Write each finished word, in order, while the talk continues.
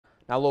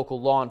Now,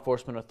 local law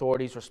enforcement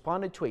authorities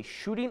responded to a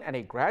shooting at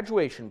a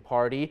graduation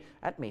party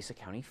at Mesa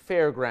County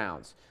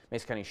Fairgrounds.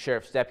 Mesa County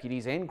Sheriff's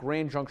deputies and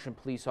Grand Junction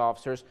police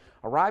officers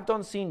arrived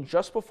on scene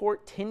just before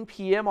 10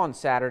 p.m. on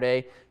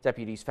Saturday.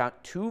 Deputies found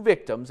two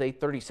victims, a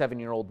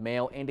 37-year-old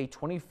male and a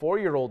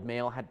 24-year-old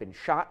male, had been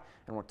shot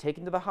and were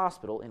taken to the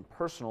hospital in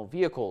personal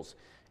vehicles.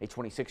 A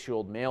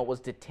 26-year-old male was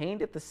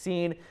detained at the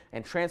scene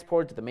and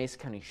transported to the Mesa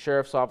County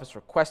Sheriff's Office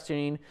for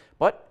questioning,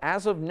 but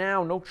as of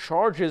now, no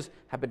charges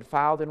have been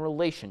filed in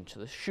relation to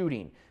the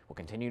shooting. We'll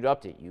continue to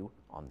update you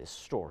on this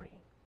story.